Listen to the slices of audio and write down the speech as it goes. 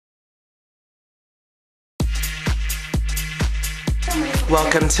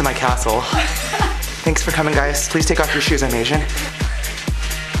Welcome to my castle. Thanks for coming, guys. Please take off your shoes, I'm Asian.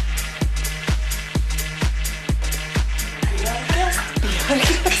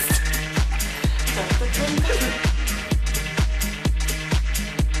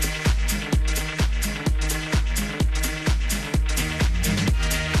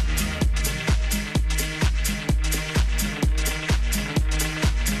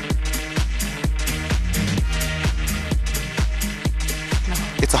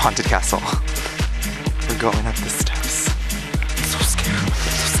 It's a haunted castle. We're going up the steps. I'm so scared. I'm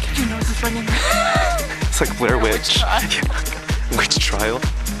so scared. Your nose is running. It's like Blair Witch. Witch trial.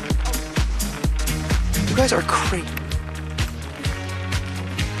 You guys are crazy.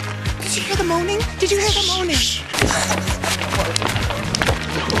 Did you hear the moaning? Did you hear the moaning?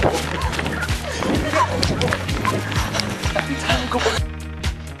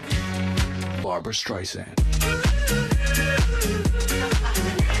 Barbara Streisand.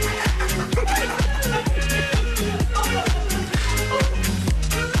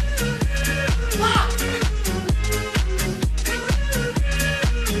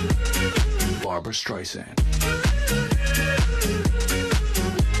 Barbara Streisand.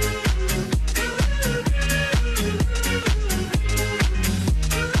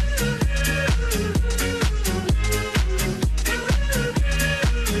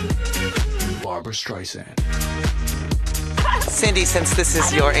 Barbara Streisand. Cindy, since this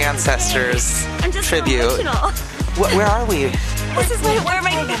is your ancestors' tribute, where are we? This is where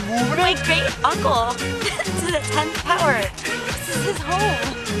my great uncle to the 10th power. This is his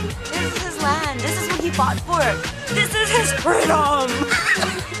home. This is his land. This is what he fought for. This is his freedom.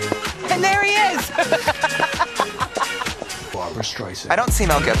 And there he is. Barbara Streisand. I don't see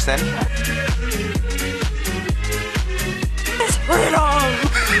Mel Gibson. His freedom.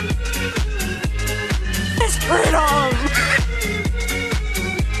 His freedom.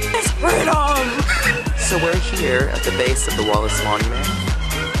 His freedom. So we're here at the base of the Wallace Monument,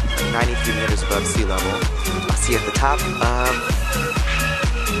 93 meters above sea level. I'll see at the top of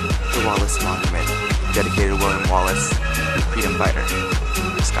the Wallace Monument, dedicated to William Wallace, freedom fighter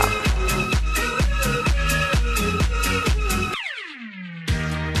of Scotland.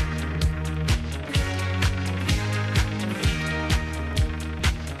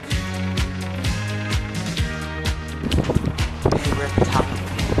 Okay, we're at the top of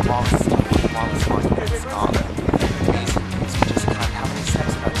the Wallace Monument. It's amazing. We just climbed how many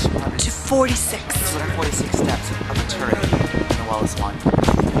steps? About 200. 46. 246 steps of a turret in the Wallace Monument.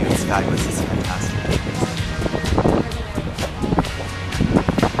 It's fabulous. It's fantastic.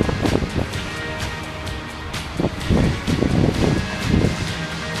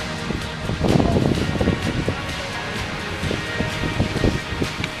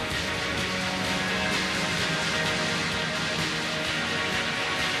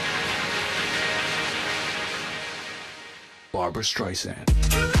 Barbara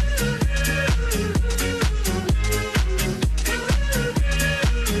Streisand.